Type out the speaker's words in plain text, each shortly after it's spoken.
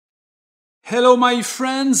Hello my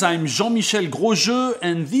friends, I'm Jean-Michel Grosjeu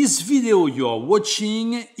and this video you are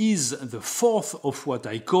watching is the fourth of what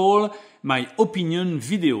I call my opinion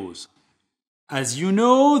videos. As you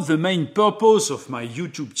know, the main purpose of my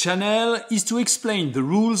YouTube channel is to explain the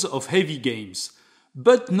rules of heavy games.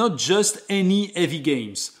 But not just any heavy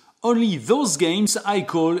games, only those games I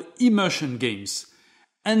call immersion games.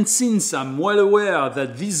 And since I'm well aware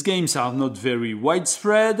that these games are not very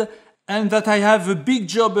widespread, and that I have a big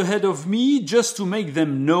job ahead of me just to make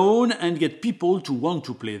them known and get people to want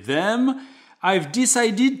to play them, I've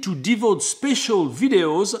decided to devote special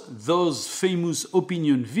videos, those famous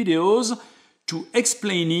opinion videos, to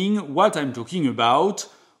explaining what I'm talking about,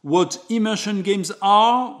 what immersion games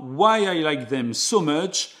are, why I like them so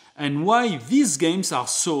much, and why these games are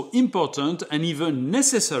so important and even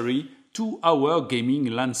necessary to our gaming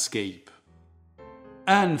landscape.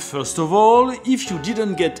 And first of all, if you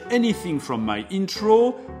didn't get anything from my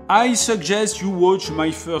intro, I suggest you watch my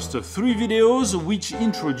first 3 videos which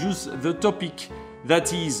introduce the topic,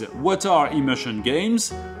 that is, what are immersion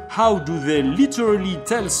games, how do they literally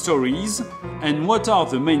tell stories, and what are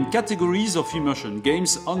the main categories of immersion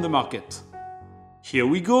games on the market. Here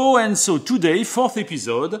we go, and so today, 4th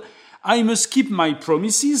episode, I must keep my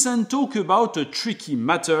promises and talk about a tricky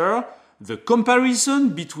matter, the comparison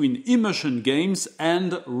between immersion games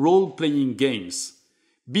and role-playing games.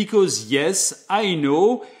 Because yes, I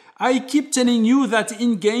know, I keep telling you that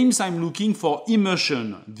in games I'm looking for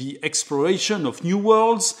immersion, the exploration of new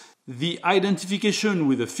worlds, the identification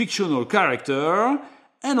with a fictional character,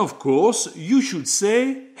 and of course, you should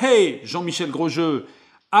say, hey, Jean-Michel Grosjeu,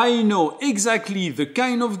 I know exactly the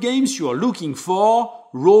kind of games you are looking for,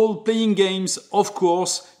 role-playing games, of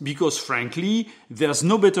course, because frankly, there's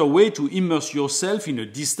no better way to immerse yourself in a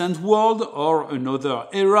distant world or another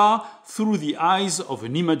era through the eyes of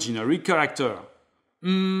an imaginary character.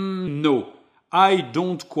 No, I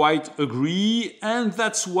don't quite agree, and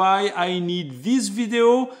that's why I need this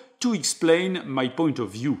video to explain my point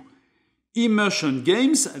of view. Immersion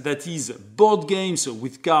games, that is, board games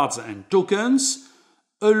with cards and tokens,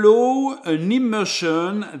 allow an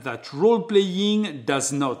immersion that role-playing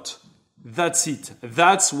does not. That's it.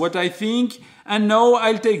 That's what I think, and now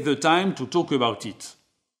I'll take the time to talk about it.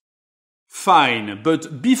 Fine,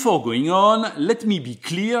 but before going on, let me be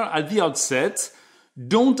clear at the outset,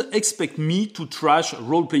 don't expect me to trash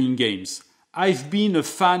role-playing games. I've been a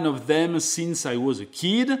fan of them since I was a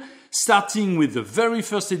kid, starting with the very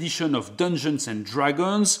first edition of Dungeons &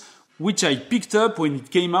 Dragons, which I picked up when it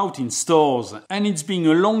came out in stores. And it's been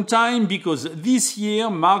a long time because this year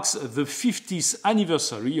marks the 50th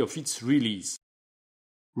anniversary of its release.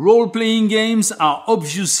 Role-playing games are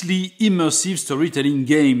obviously immersive storytelling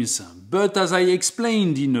games, but as I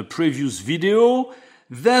explained in a previous video,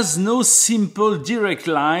 there's no simple direct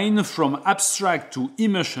line from abstract to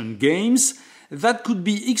immersion games that could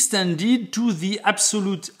be extended to the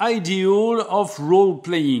absolute ideal of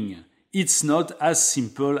role-playing. It's not as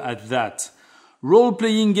simple as that.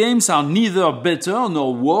 Role-playing games are neither better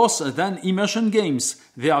nor worse than immersion games.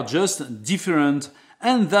 They are just different.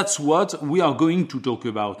 And that's what we are going to talk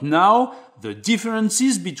about now, the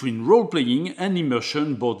differences between role-playing and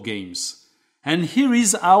immersion board games. And here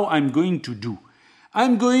is how I'm going to do.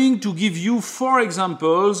 I'm going to give you 4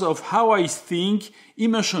 examples of how I think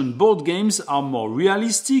immersion board games are more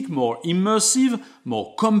realistic, more immersive,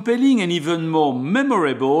 more compelling and even more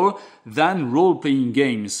memorable than role-playing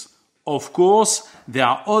games. Of course, there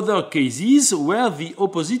are other cases where the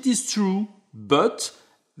opposite is true, but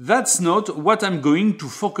that's not what I'm going to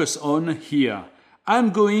focus on here.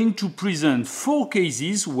 I'm going to present 4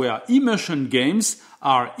 cases where immersion games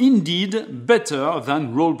are indeed better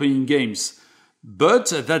than role-playing games. But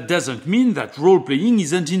that doesn't mean that role-playing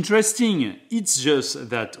isn't interesting. It's just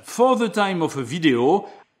that for the time of a video,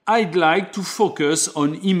 I'd like to focus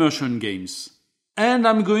on immersion games. And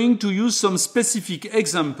I'm going to use some specific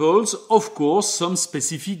examples, of course, some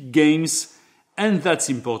specific games. And that's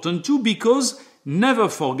important too because never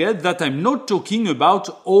forget that I'm not talking about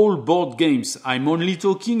all board games. I'm only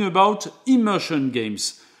talking about immersion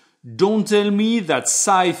games. Don't tell me that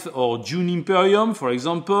Scythe or Dune Imperium, for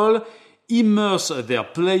example, immerse their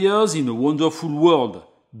players in a wonderful world,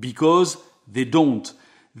 because they don't.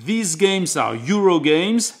 These games are Euro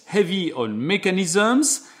games, heavy on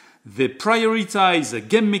mechanisms. They prioritize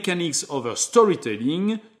game mechanics over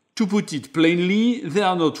storytelling. To put it plainly, they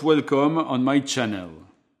are not welcome on my channel.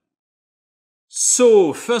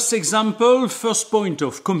 So, first example, first point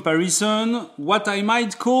of comparison, what I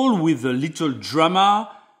might call with a little drama,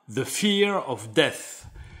 the fear of death.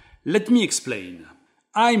 Let me explain.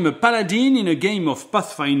 I'm a paladin in a game of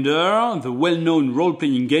Pathfinder, the well-known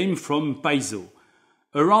role-playing game from Paizo.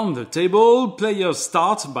 Around the table, players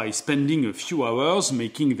start by spending a few hours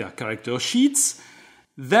making their character sheets.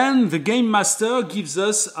 Then the game master gives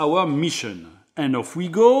us our mission. And off we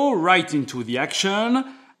go, right into the action.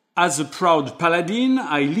 As a proud paladin,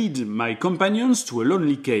 I lead my companions to a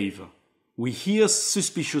lonely cave. We hear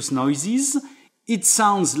suspicious noises. It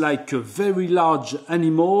sounds like a very large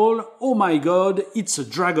animal. Oh my god, it's a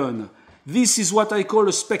dragon. This is what I call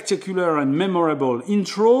a spectacular and memorable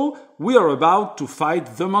intro. We are about to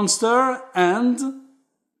fight the monster and...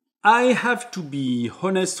 I have to be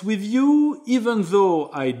honest with you, even though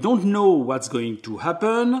I don't know what's going to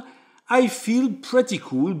happen, I feel pretty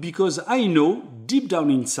cool because I know deep down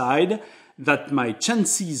inside that my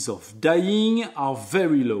chances of dying are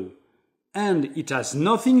very low. And it has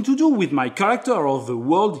nothing to do with my character or the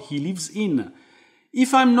world he lives in.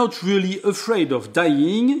 If I'm not really afraid of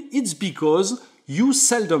dying, it's because you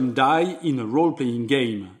seldom die in a role-playing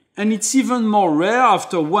game. And it's even more rare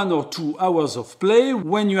after 1 or 2 hours of play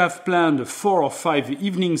when you have planned 4 or 5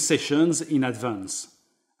 evening sessions in advance.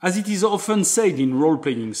 As it is often said in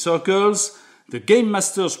role-playing circles, the game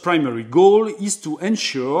master's primary goal is to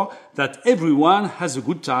ensure that everyone has a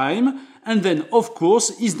good time and then, of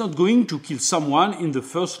course, is not going to kill someone in the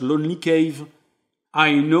first lonely cave.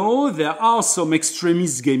 I know there are some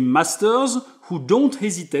extremist game masters who don't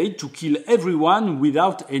hesitate to kill everyone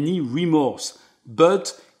without any remorse,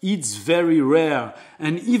 but it's very rare,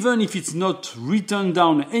 and even if it's not written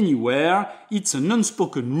down anywhere, it's an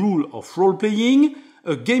unspoken rule of role-playing.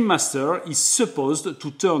 A game master is supposed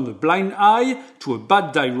to turn a blind eye to a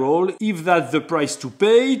bad die roll if that's the price to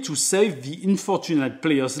pay to save the unfortunate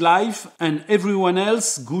player's life and everyone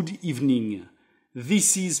else good evening.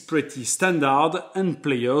 This is pretty standard and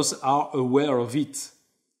players are aware of it.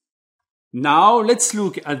 Now let's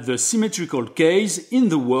look at the symmetrical case in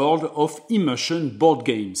the world of immersion board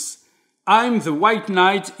games. I'm the White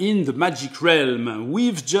Knight in the Magic Realm.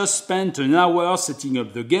 We've just spent an hour setting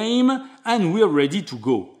up the game and we're ready to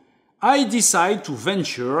go. I decide to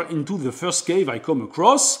venture into the first cave I come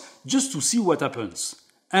across just to see what happens.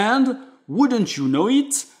 And, wouldn't you know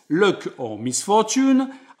it, luck or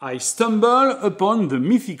misfortune, I stumble upon the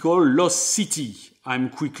mythical Lost City.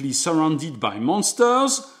 I'm quickly surrounded by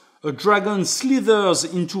monsters. A dragon slithers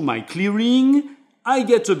into my clearing, I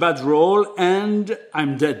get a bad roll and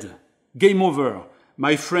I'm dead. Game over.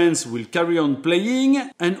 My friends will carry on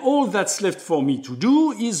playing and all that's left for me to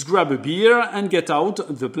do is grab a beer and get out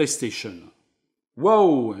the PlayStation.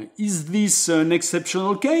 Whoa, is this an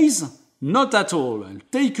exceptional case? Not at all.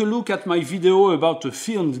 Take a look at my video about a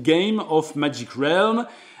filmed game of Magic Realm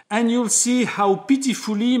and you'll see how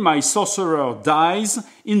pitifully my sorcerer dies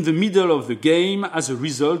in the middle of the game as a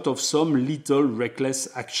result of some little reckless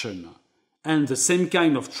action. And the same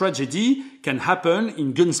kind of tragedy can happen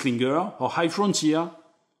in Gunslinger or High Frontier.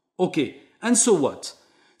 Okay, and so what?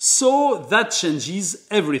 So that changes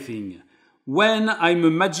everything. When I'm a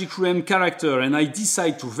Magic Realm character and I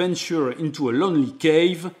decide to venture into a lonely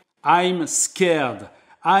cave, I'm scared.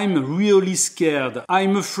 I'm really scared.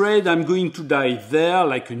 I'm afraid I'm going to die there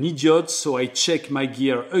like an idiot, so I check my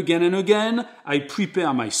gear again and again, I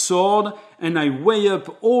prepare my sword, and I weigh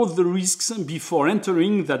up all the risks before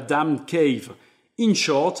entering that damned cave. In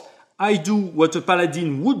short, I do what a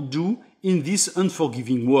paladin would do in this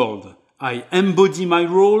unforgiving world. I embody my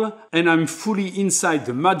role, and I'm fully inside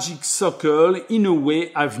the magic circle in a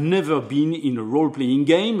way I've never been in a role-playing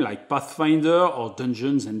game like Pathfinder or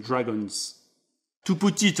Dungeons and Dragons. To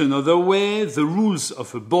put it another way, the rules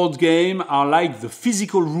of a board game are like the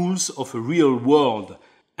physical rules of a real world,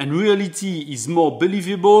 and reality is more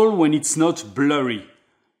believable when it's not blurry.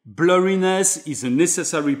 Blurriness is a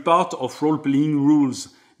necessary part of role-playing rules,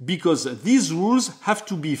 because these rules have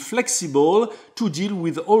to be flexible to deal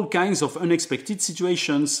with all kinds of unexpected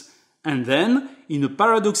situations. And then, in a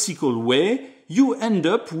paradoxical way, you end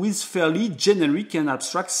up with fairly generic and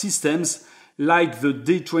abstract systems like the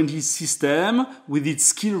D20 system with its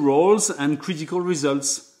skill rolls and critical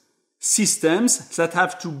results. Systems that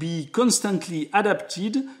have to be constantly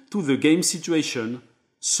adapted to the game situation.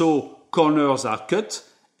 So corners are cut,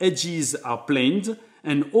 edges are planed,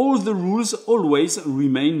 and all the rules always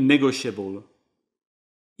remain negotiable.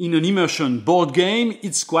 In an immersion board game,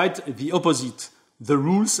 it's quite the opposite. The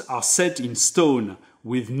rules are set in stone,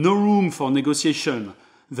 with no room for negotiation.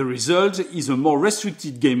 The result is a more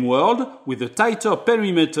restricted game world with a tighter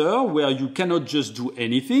perimeter where you cannot just do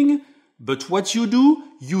anything, but what you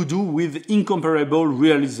do with incomparable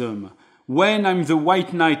realism. When I'm the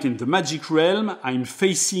White Knight in the Magic Realm, I'm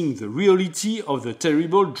facing the reality of the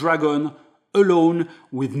terrible dragon, alone,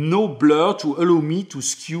 with no blur to allow me to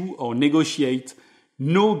skew or negotiate,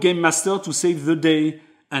 no game master to save the day,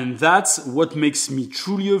 and that's what makes me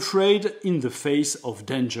truly afraid in the face of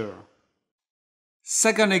danger.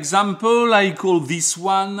 Second example, I call this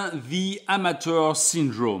one the amateur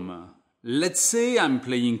syndrome. Let's say I'm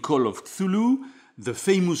playing Call of Cthulhu, the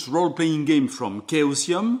famous role-playing game from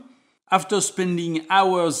Chaosium. After spending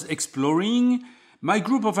hours exploring, my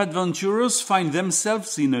group of adventurers find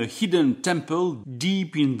themselves in a hidden temple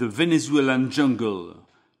deep in the Venezuelan jungle.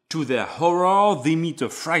 To their horror, they meet a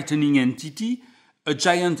frightening entity, a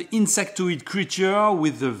giant insectoid creature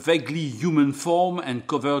with a vaguely human form and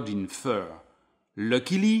covered in fur.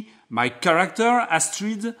 Luckily, my character,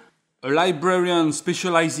 Astrid, a librarian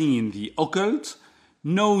specializing in the occult,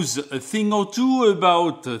 knows a thing or two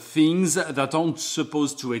about things that aren't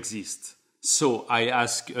supposed to exist. So I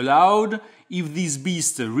ask aloud if this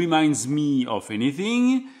beast reminds me of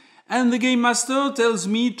anything, and the game master tells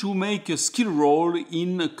me to make a skill roll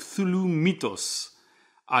in Cthulhu Mythos.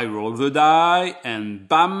 I roll the die, and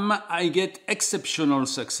bam, I get exceptional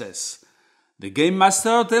success. The game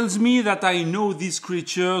master tells me that I know these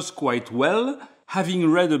creatures quite well,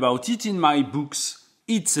 having read about it in my books.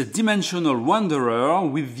 It's a dimensional wanderer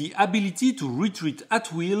with the ability to retreat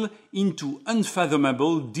at will into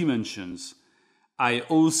unfathomable dimensions. I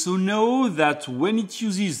also know that when it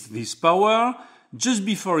uses this power, just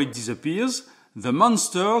before it disappears, the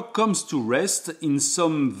monster comes to rest in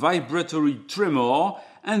some vibratory tremor,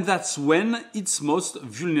 and that's when it's most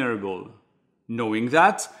vulnerable. Knowing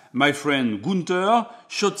that, my friend Gunther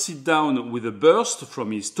shuts it down with a burst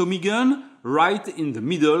from his Tommy gun right in the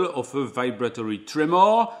middle of a vibratory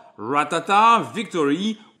tremor. Ratata,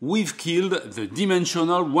 victory, we've killed the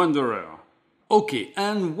dimensional wanderer. Okay,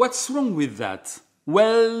 and what's wrong with that?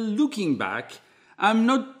 Well, looking back, I'm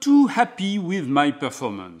not too happy with my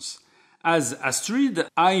performance. As Astrid,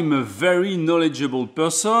 I'm a very knowledgeable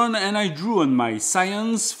person and I drew on my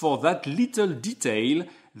science for that little detail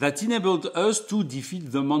that enabled us to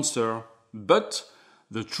defeat the monster. But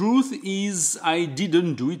the truth is I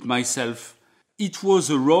didn't do it myself. It was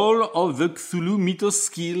a roll of the Cthulhu Mythos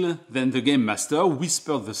skill. Then the game master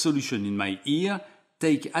whispered the solution in my ear.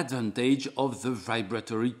 Take advantage of the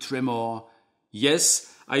vibratory tremor.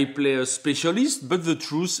 Yes, I play a specialist, but the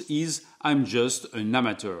truth is I'm just an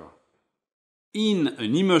amateur. In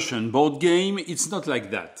an immersion board game, it's not like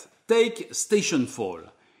that. Take Station Fall.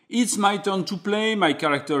 It's my turn to play, my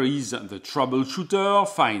character is the troubleshooter,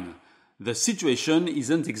 fine. The situation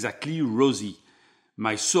isn't exactly rosy.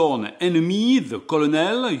 My sworn enemy, the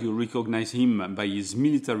colonel, you recognize him by his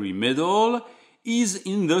military medal, is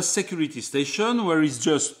in the security station where he's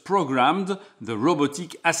just programmed the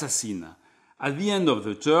robotic assassin. At the end of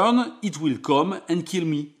the turn, it will come and kill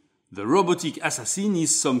me. The robotic assassin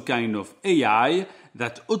is some kind of AI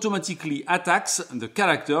that automatically attacks the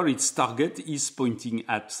character its target is pointing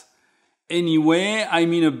at. Anyway,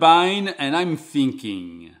 I'm in a bind and I'm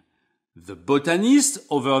thinking. The botanist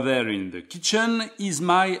over there in the kitchen is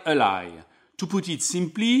my ally. To put it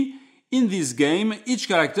simply, in this game, each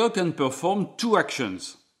character can perform two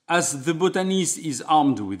actions. As the botanist is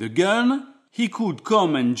armed with a gun, he could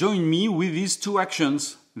come and join me with these two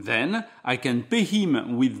actions. Then I can pay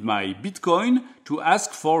him with my Bitcoin to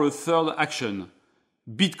ask for a third action.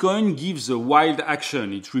 Bitcoin gives a wild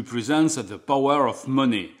action. It represents the power of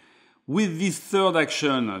money. With this third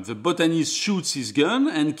action, the botanist shoots his gun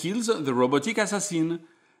and kills the robotic assassin.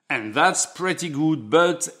 And that's pretty good,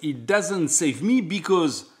 but it doesn't save me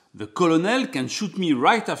because the colonel can shoot me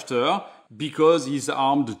right after because he's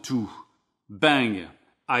armed too. Bang!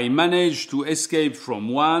 I manage to escape from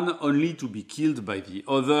one only to be killed by the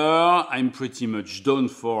other. I'm pretty much done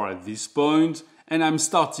for at this point and I'm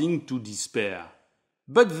starting to despair.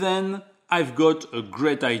 But then I've got a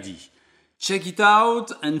great idea. Check it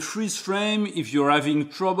out and freeze frame if you're having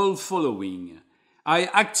trouble following. I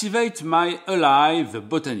activate my ally, the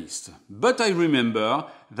botanist. But I remember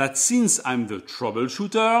that since I'm the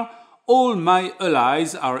troubleshooter, all my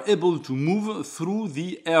allies are able to move through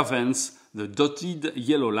the air vents, the dotted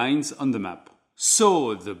yellow lines on the map.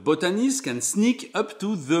 So the botanist can sneak up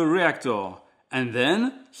to the reactor. And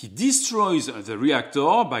then he destroys the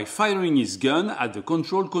reactor by firing his gun at the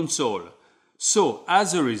control console. So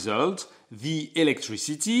as a result, the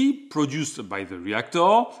electricity produced by the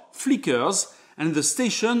reactor flickers and the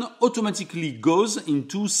station automatically goes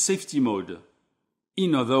into safety mode.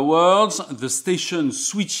 In other words, the station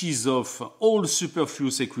switches off all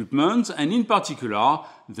superfluous equipment and in particular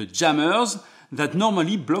the jammers that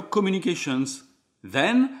normally block communications.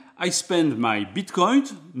 Then I spend my Bitcoin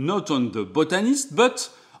not on the botanist but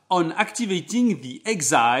on activating the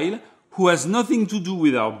exile who has nothing to do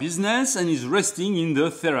with our business and is resting in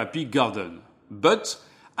the therapy garden. But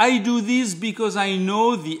I do this because I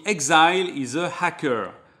know the exile is a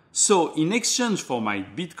hacker. So in exchange for my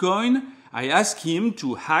Bitcoin, I ask him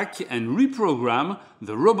to hack and reprogram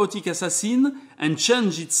the robotic assassin and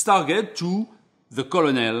change its target to the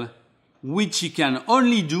colonel, which he can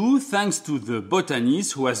only do thanks to the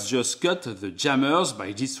botanist who has just cut the jammers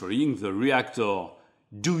by destroying the reactor.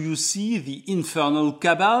 Do you see the infernal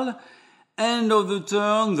cabal? End of the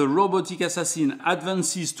turn, the robotic assassin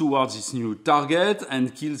advances towards its new target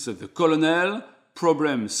and kills the colonel.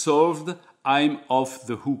 Problem solved. I'm off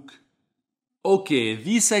the hook. Okay,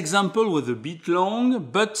 this example was a bit long,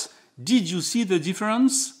 but did you see the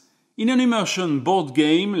difference? In an immersion board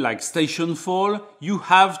game like Stationfall, you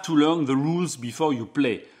have to learn the rules before you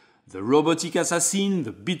play. The robotic assassin,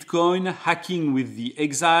 the Bitcoin, hacking with the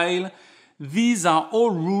exile. These are all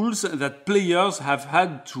rules that players have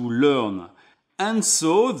had to learn. And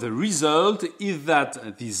so the result is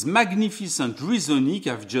that this magnificent reasoning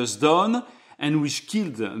I've just done and which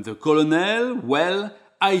killed the colonel, well,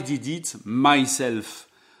 I did it myself.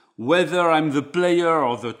 Whether I'm the player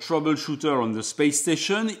or the troubleshooter on the space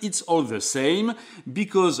station, it's all the same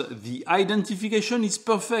because the identification is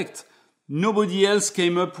perfect. Nobody else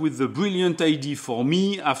came up with the brilliant idea for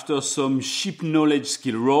me after some sheep knowledge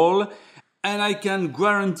skill roll. And I can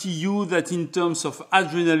guarantee you that in terms of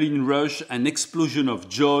adrenaline rush and explosion of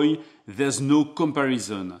joy, there's no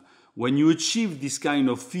comparison. When you achieve this kind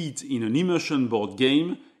of feat in an immersion board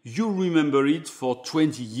game, you'll remember it for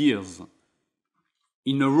 20 years.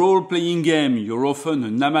 In a role-playing game, you're often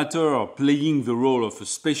an amateur playing the role of a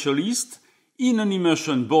specialist. In an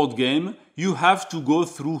immersion board game, you have to go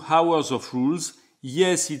through hours of rules.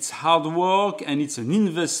 Yes, it's hard work and it's an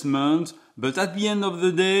investment, but at the end of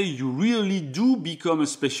the day, you really do become a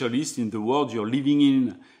specialist in the world you're living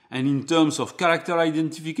in. And in terms of character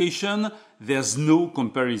identification, there's no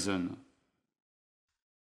comparison.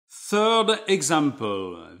 Third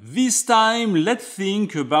example. This time, let's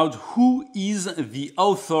think about who is the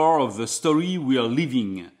author of the story we are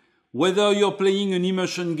living. Whether you're playing an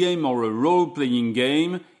immersion game or a role-playing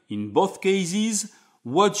game, in both cases,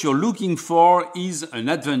 what you're looking for is an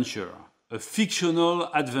adventure. A fictional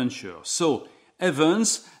adventure. So,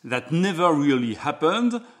 events that never really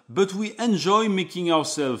happened, but we enjoy making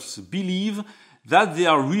ourselves believe that they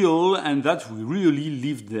are real and that we really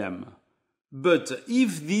lived them. But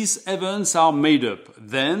if these events are made up,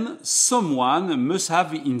 then someone must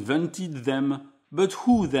have invented them. But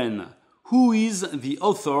who then? Who is the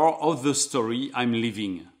author of the story I'm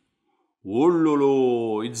living? Oh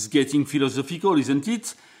lolo, it's getting philosophical, isn't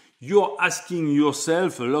it? You're asking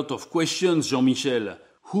yourself a lot of questions, Jean-Michel.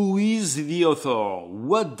 Who is the author?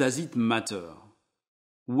 What does it matter?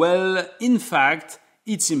 Well, in fact,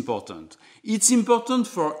 it's important. It's important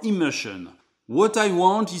for immersion. What I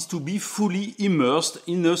want is to be fully immersed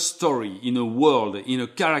in a story, in a world, in a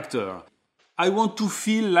character. I want to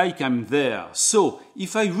feel like I'm there. So,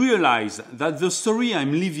 if I realize that the story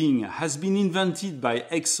I'm living has been invented by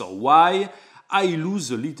X or Y, I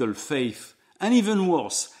lose a little faith. And even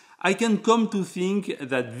worse, I can come to think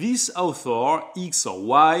that this author, X or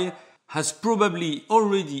Y, has probably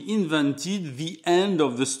already invented the end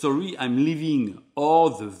of the story I'm living,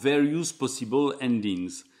 or the various possible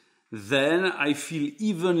endings. Then I feel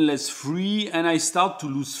even less free and I start to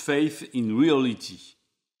lose faith in reality.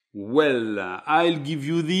 Well, I'll give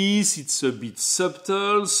you this, it's a bit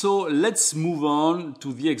subtle, so let's move on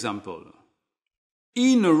to the example.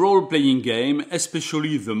 In a role-playing game,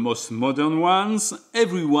 especially the most modern ones,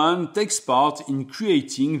 everyone takes part in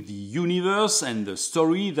creating the universe and the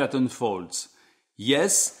story that unfolds.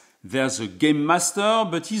 Yes, there's a game master,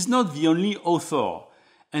 but he's not the only author.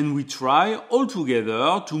 And we try all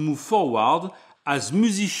together to move forward as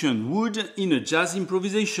musicians would in a jazz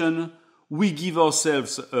improvisation. We give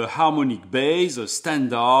ourselves a harmonic bass, a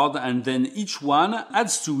standard, and then each one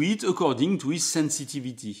adds to it according to his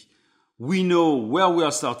sensitivity. We know where we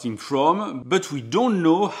are starting from, but we don't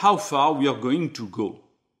know how far we are going to go.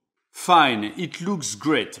 Fine, it looks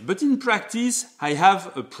great, but in practice, I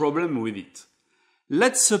have a problem with it.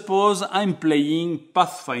 Let's suppose I'm playing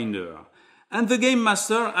Pathfinder, and the game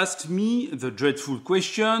master asks me the dreadful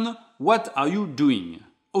question, what are you doing?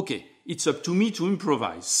 Okay, it's up to me to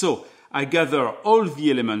improvise. So, I gather all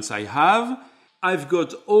the elements I have. I've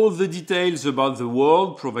got all the details about the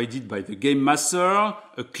world provided by the game master,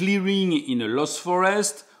 a clearing in a lost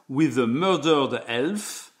forest with a murdered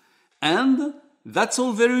elf, and that's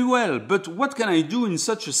all very well, but what can I do in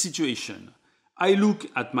such a situation? I look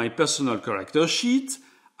at my personal character sheet,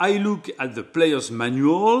 I look at the player's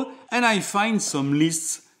manual, and I find some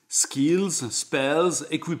lists skills, spells,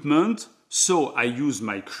 equipment, so I use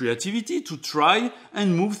my creativity to try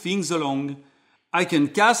and move things along. I can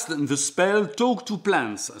cast the spell Talk to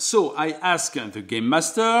Plants, so I ask the Game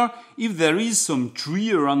Master if there is some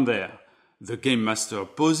tree around there. The Game Master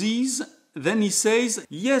pauses, then he says,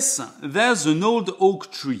 yes, there's an old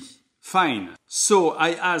oak tree. Fine. So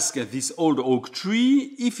I ask this old oak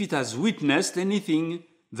tree if it has witnessed anything.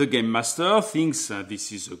 The Game Master thinks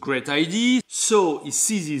this is a great idea, so he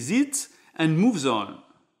seizes it and moves on.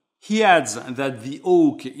 He adds that the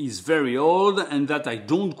oak is very old and that I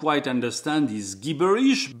don't quite understand his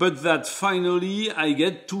gibberish, but that finally I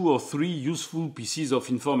get 2 or 3 useful pieces of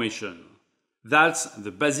information. That's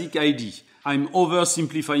the basic idea. I'm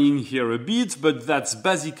oversimplifying here a bit, but that's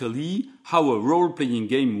basically how a role-playing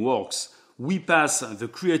game works. We pass the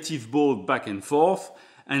creative ball back and forth,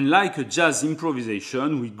 and like a jazz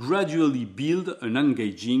improvisation, we gradually build an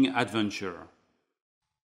engaging adventure.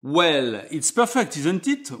 Well, it's perfect, isn't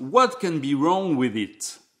it? What can be wrong with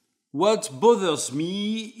it? What bothers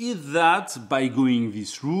me is that by going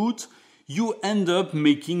this route, you end up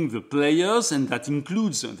making the players, and that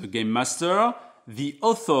includes the Game Master, the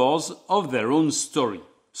authors of their own story.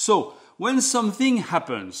 So, when something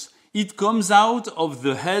happens, it comes out of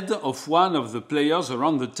the head of one of the players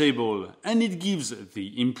around the table, and it gives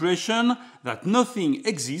the impression that nothing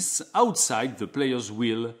exists outside the player's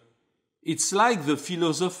will. It's like the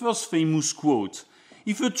philosopher's famous quote,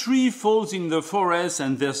 if a tree falls in the forest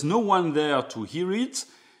and there's no one there to hear it,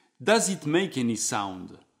 does it make any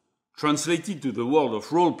sound? Translated to the world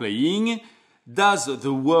of role-playing, does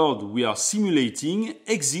the world we are simulating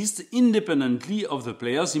exist independently of the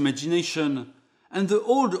player's imagination? And the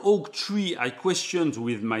old oak tree I questioned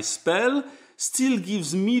with my spell still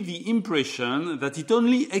gives me the impression that it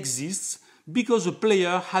only exists because a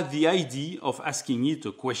player had the idea of asking it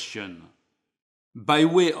a question. By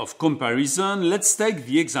way of comparison, let's take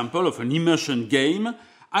the example of an immersion game.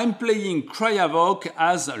 I'm playing Cryavoc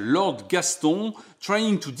as Lord Gaston,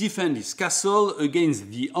 trying to defend his castle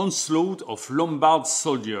against the onslaught of Lombard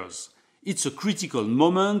soldiers. It's a critical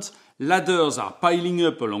moment, ladders are piling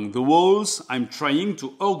up along the walls, I'm trying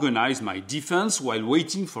to organize my defense while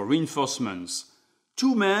waiting for reinforcements.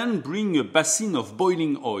 2 men bring a basin of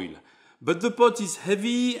boiling oil, but the pot is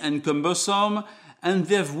heavy and cumbersome, and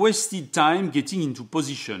they've wasted time getting into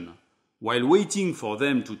position. While waiting for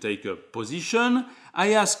them to take up position,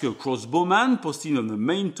 I ask a crossbowman posted on the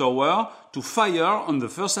main tower to fire on the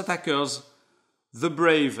first attackers. The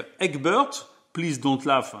brave Egbert, please don't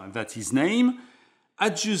laugh, that's his name,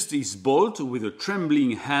 adjusts his bolt with a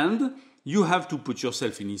trembling hand. You have to put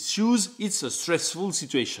yourself in his shoes, it's a stressful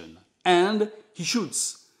situation. And he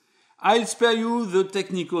shoots. I'll spare you the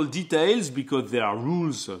technical details because there are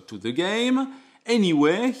rules to the game.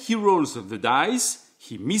 Anyway, he rolls the dice,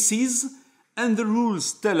 he misses, and the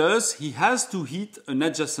rules tell us he has to hit an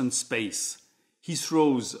adjacent space. He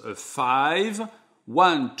throws a 5,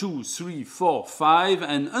 1, 2, 3, 4, 5,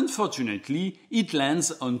 and unfortunately it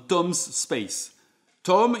lands on Tom's space.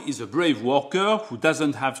 Tom is a brave worker who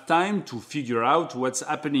doesn't have time to figure out what's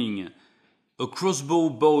happening. A crossbow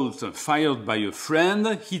bolt fired by a friend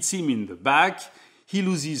hits him in the back, he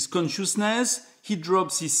loses consciousness, he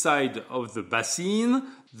drops his side of the basin,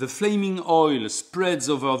 the flaming oil spreads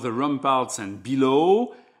over the ramparts and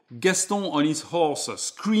below, Gaston on his horse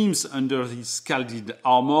screams under his scalded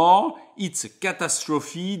armor, it's a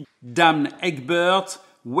catastrophe, damn Egbert,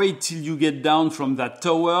 wait till you get down from that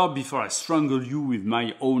tower before I strangle you with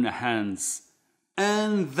my own hands.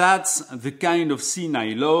 And that's the kind of scene I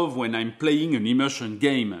love when I'm playing an immersion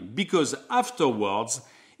game, because afterwards,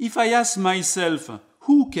 if I ask myself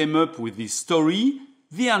who came up with this story,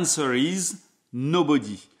 the answer is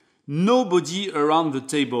nobody. Nobody around the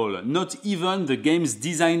table, not even the game's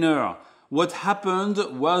designer. What happened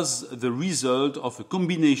was the result of a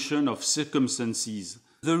combination of circumstances.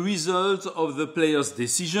 The result of the player's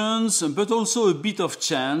decisions, but also a bit of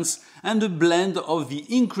chance and a blend of the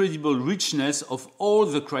incredible richness of all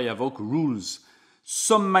the Cryavoc rules.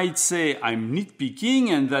 Some might say I'm nitpicking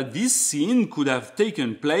and that this scene could have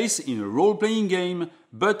taken place in a role-playing game,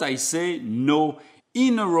 but I say no.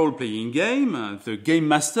 In a role-playing game, the game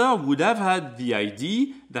master would have had the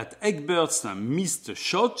idea that Egbert's missed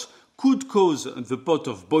shot could cause the pot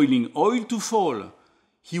of boiling oil to fall.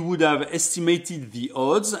 He would have estimated the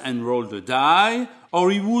odds and rolled a die,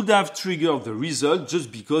 or he would have triggered the result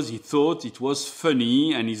just because he thought it was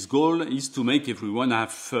funny and his goal is to make everyone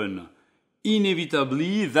have fun.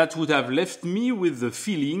 Inevitably, that would have left me with the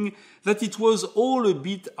feeling that it was all a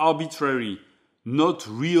bit arbitrary, not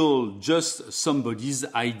real, just somebody's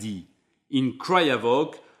idea. In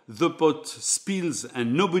Cryavoc, the pot spills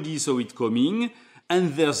and nobody saw it coming,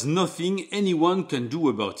 and there's nothing anyone can do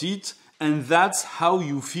about it, and that's how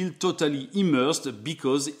you feel totally immersed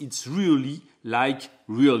because it's really like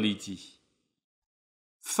reality.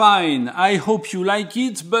 Fine, I hope you like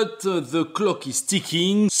it, but the clock is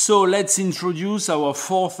ticking, so let's introduce our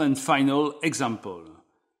fourth and final example.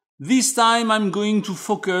 This time I'm going to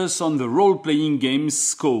focus on the role-playing game's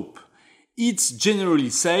scope. It's generally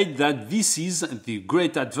said that this is the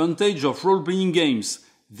great advantage of role-playing games.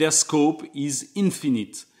 Their scope is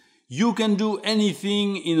infinite. You can do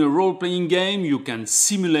anything in a role-playing game, you can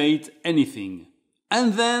simulate anything.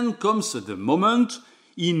 And then comes the moment,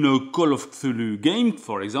 in a Call of Cthulhu game,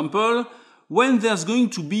 for example, when there's going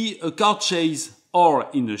to be a car chase, or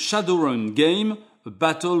in a Shadowrun game, a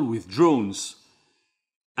battle with drones.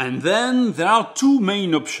 And then there are two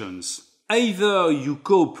main options. Either you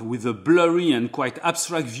cope with a blurry and quite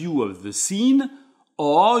abstract view of the scene,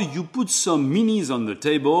 or you put some minis on the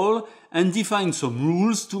table and define some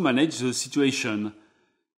rules to manage the situation.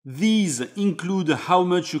 These include how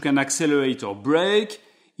much you can accelerate or brake,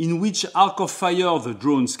 in which arc of fire the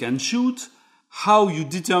drones can shoot, how you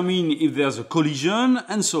determine if there's a collision,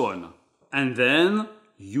 and so on. And then,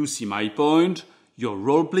 you see my point, your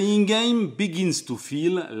role-playing game begins to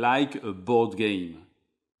feel like a board game.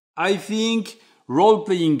 I think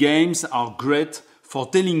role-playing games are great for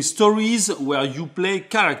telling stories where you play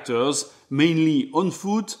characters, mainly on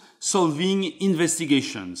foot, solving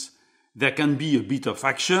investigations. There can be a bit of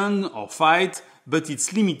action or fight, but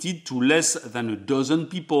it's limited to less than a dozen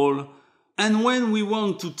people. And when we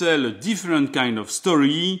want to tell a different kind of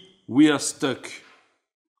story, we are stuck.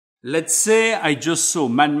 Let's say I just saw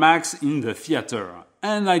Mad Max in the theater,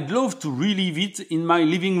 and I'd love to relive it in my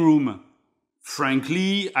living room.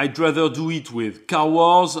 Frankly, I'd rather do it with Car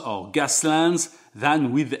Wars or Gaslands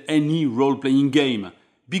than with any role-playing game,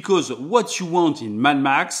 because what you want in Mad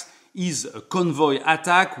Max is a convoy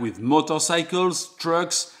attack with motorcycles,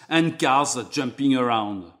 trucks, and cars jumping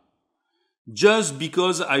around. Just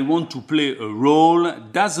because I want to play a role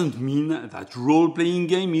doesn't mean that role-playing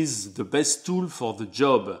game is the best tool for the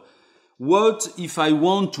job. What if I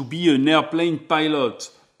want to be an airplane pilot,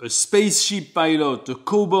 a spaceship pilot, a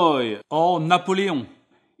cowboy, or Napoleon?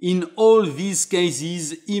 In all these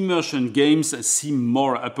cases, immersion games seem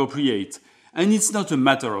more appropriate. And it's not a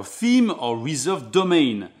matter of theme or reserved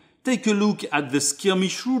domain. Take a look at the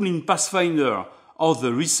skirmish rule in Pathfinder, or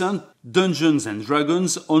the recent Dungeons &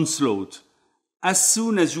 Dragons Onslaught. As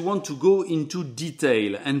soon as you want to go into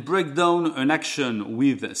detail and break down an action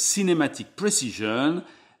with cinematic precision,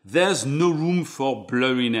 there's no room for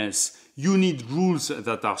blurriness. You need rules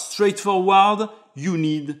that are straightforward. You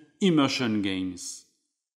need immersion games.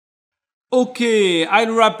 Okay,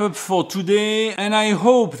 I'll wrap up for today, and I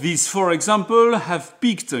hope these 4 examples have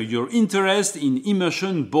piqued your interest in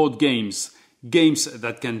immersion board games. Games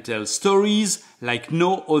that can tell stories like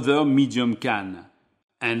no other medium can.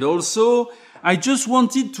 And also, I just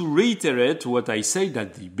wanted to reiterate what I said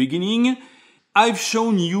at the beginning. I've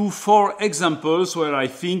shown you 4 examples where I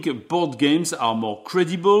think board games are more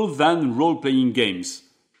credible than role-playing games.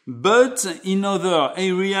 But in other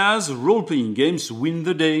areas, role-playing games win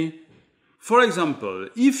the day. For example,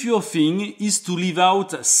 if your thing is to live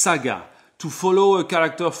out saga, to follow a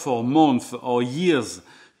character for months or years,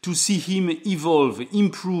 to see him evolve,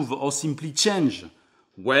 improve, or simply change,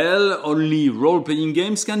 well, only role-playing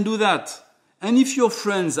games can do that. And if your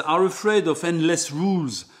friends are afraid of endless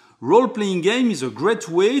rules, role-playing game is a great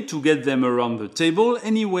way to get them around the table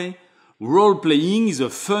anyway. Role-playing is a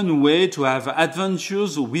fun way to have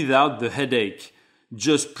adventures without the headache.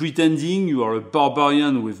 Just pretending you are a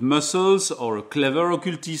barbarian with muscles or a clever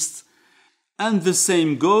occultist. And the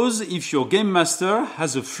same goes if your game master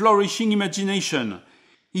has a flourishing imagination.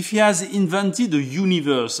 If he has invented a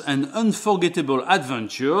universe and unforgettable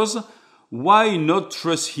adventures, why not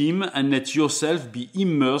trust him and let yourself be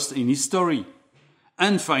immersed in his story?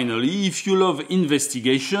 And finally, if you love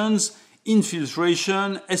investigations,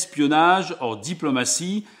 infiltration, espionage, or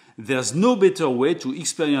diplomacy, there's no better way to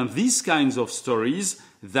experience these kinds of stories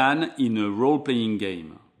than in a role-playing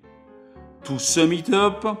game. To sum it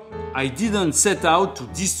up, I didn't set out to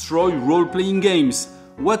destroy role-playing games.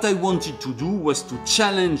 What I wanted to do was to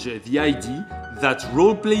challenge the idea that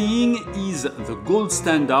role-playing is the gold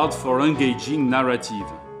standard for engaging narrative.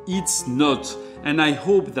 It's not, and I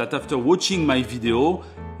hope that after watching my video,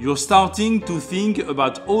 you're starting to think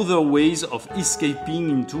about other ways of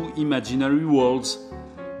escaping into imaginary worlds.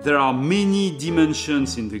 There are many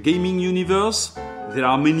dimensions in the gaming universe, there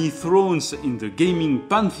are many thrones in the gaming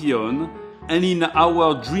pantheon, and in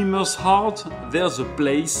our dreamer's heart, there's a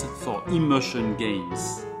place for immersion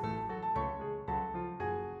games.